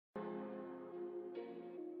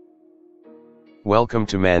Welcome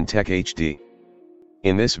to mantechhd.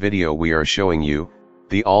 In this video we are showing you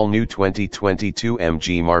the all-new 2022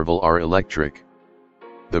 MG Marvel R Electric.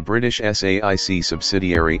 The British SAIC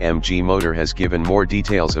subsidiary MG Motor has given more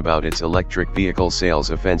details about its electric vehicle sales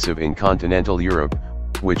offensive in continental Europe,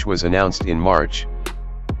 which was announced in March.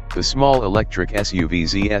 The small electric SUV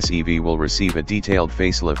ZSEV will receive a detailed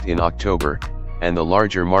facelift in October, and the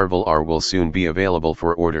larger Marvel R will soon be available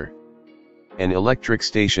for order. An electric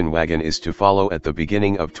station wagon is to follow at the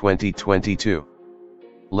beginning of 2022.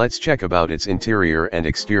 Let's check about its interior and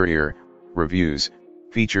exterior, reviews,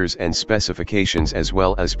 features and specifications as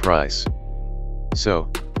well as price.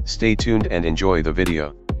 So, stay tuned and enjoy the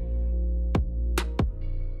video.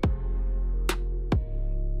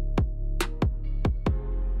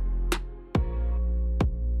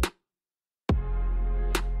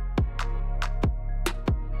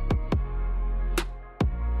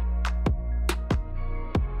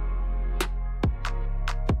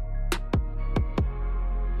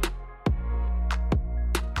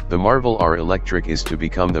 The Marvel R Electric is to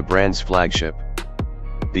become the brand's flagship.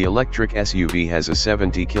 The electric SUV has a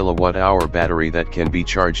 70 kWh battery that can be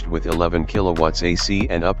charged with 11 kW AC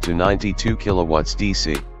and up to 92 kW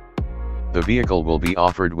DC. The vehicle will be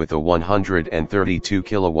offered with a 132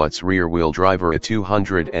 kW rear-wheel drive or a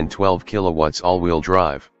 212 kW all-wheel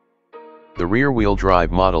drive. The rear-wheel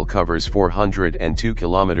drive model covers 402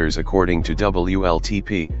 km according to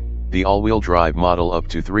WLTP. The all-wheel drive model up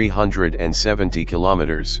to 370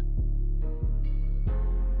 kilometers.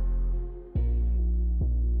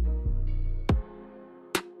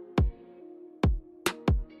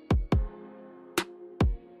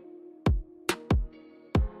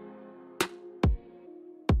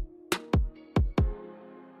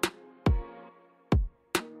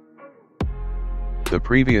 The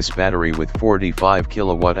previous battery with 45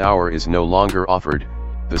 kWh is no longer offered.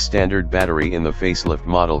 The standard battery in the facelift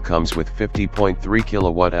model comes with 50.3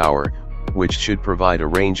 kWh, which should provide a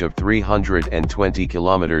range of 320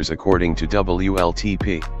 km according to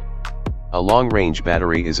WLTP. A long-range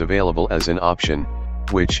battery is available as an option,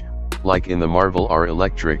 which, like in the Marvel R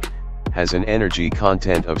Electric, has an energy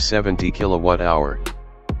content of 70 kWh.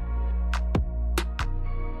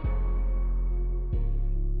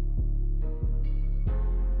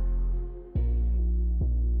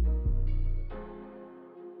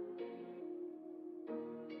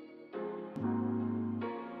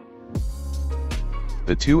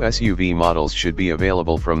 The two SUV models should be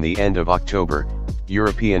available from the end of October.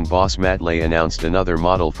 European boss Matle announced another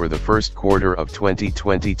model for the first quarter of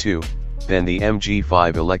 2022, then the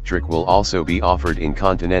MG5 Electric will also be offered in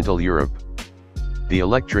continental Europe. The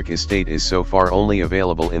electric estate is so far only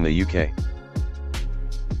available in the UK.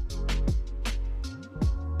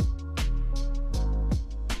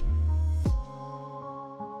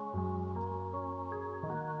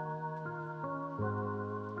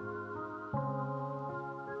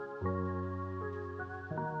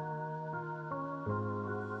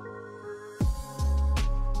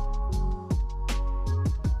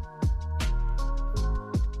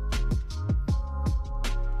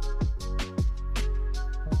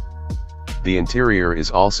 The interior is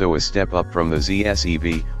also a step up from the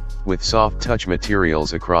ZSEV, with soft touch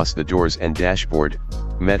materials across the doors and dashboard,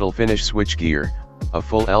 metal finish switchgear, a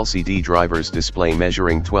full LCD driver's display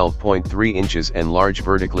measuring 12.3 inches and large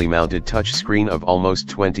vertically mounted touchscreen of almost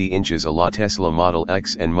 20 inches a la Tesla Model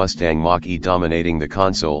X and Mustang Mach-E dominating the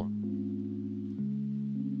console.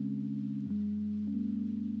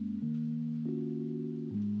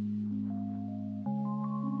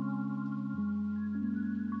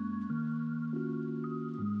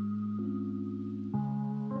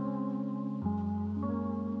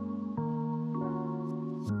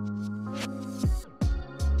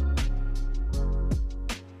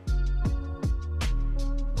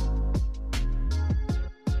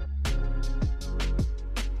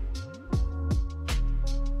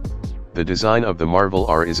 The design of the Marvel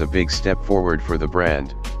R is a big step forward for the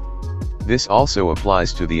brand. This also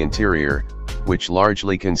applies to the interior, which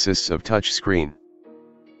largely consists of touchscreen.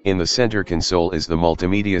 In the center console is the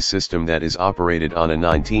multimedia system that is operated on a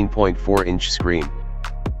 19.4-inch screen.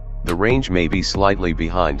 The range may be slightly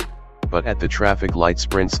behind, but at the traffic light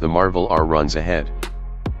sprints the Marvel R runs ahead.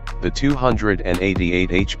 The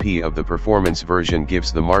 288 HP of the performance version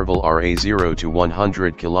gives the Marvel R a 0 to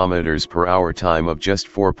 100 km/h time of just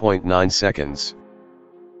 4.9 seconds.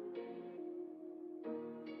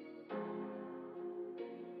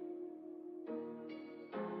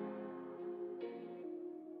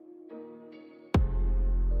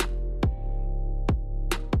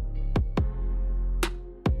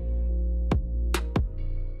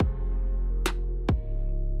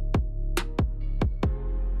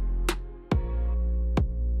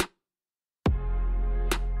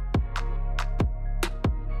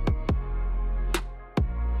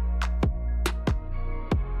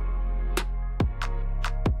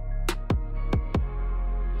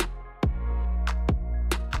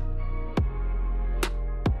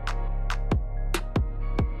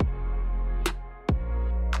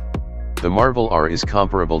 The Marvel R is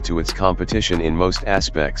comparable to its competition in most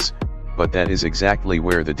aspects, but that is exactly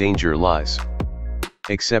where the danger lies.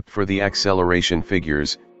 Except for the acceleration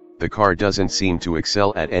figures, the car doesn't seem to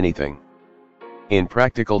excel at anything. In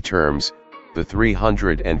practical terms, the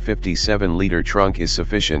 357-liter trunk is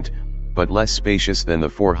sufficient, but less spacious than the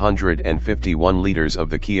 451 liters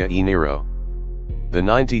of the Kia e-Niro. The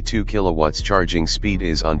 92 kilowatts charging speed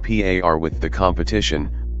is on par with the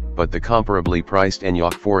competition, but the comparably priced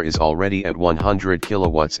Enyaq 4 is already at 100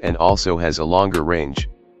 kilowatts and also has a longer range.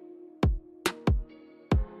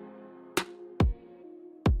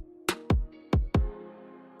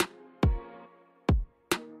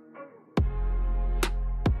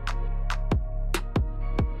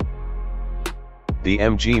 The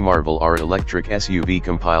MG Marvel R electric SUV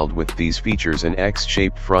compiled with these features: an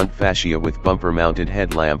X-shaped front fascia with bumper-mounted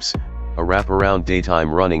headlamps, a wraparound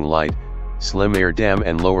daytime running light, slim air dam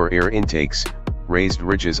and lower air intakes, raised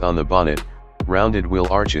ridges on the bonnet, rounded wheel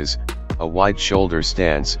arches, a wide shoulder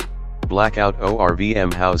stance, blackout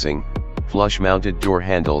ORVM housing, flush-mounted door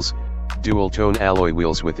handles, dual-tone alloy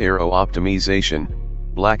wheels with aero optimization,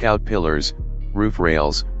 blackout pillars, roof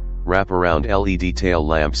rails, wraparound LED tail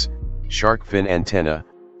lamps, shark fin antenna,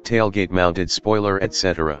 tailgate mounted spoiler,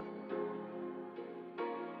 etc.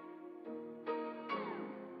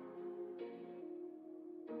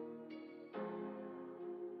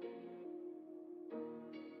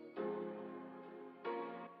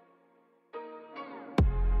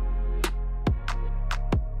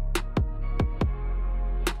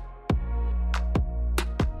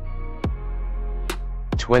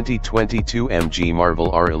 The 2022 MG Marvel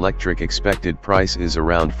R electric expected price is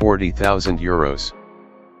around €40,000.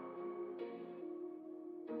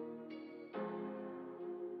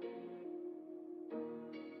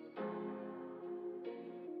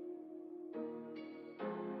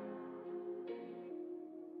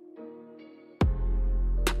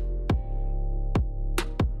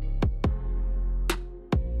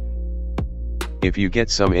 If you get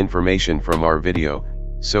some information from our video,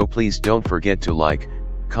 so please don't forget to like,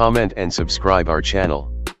 comment and subscribe our channel.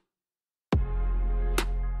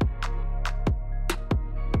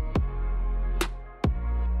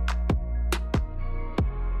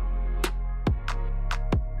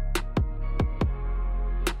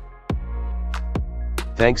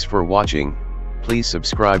 Thanks for watching. Please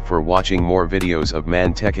subscribe for watching more videos of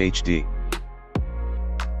mantechhd.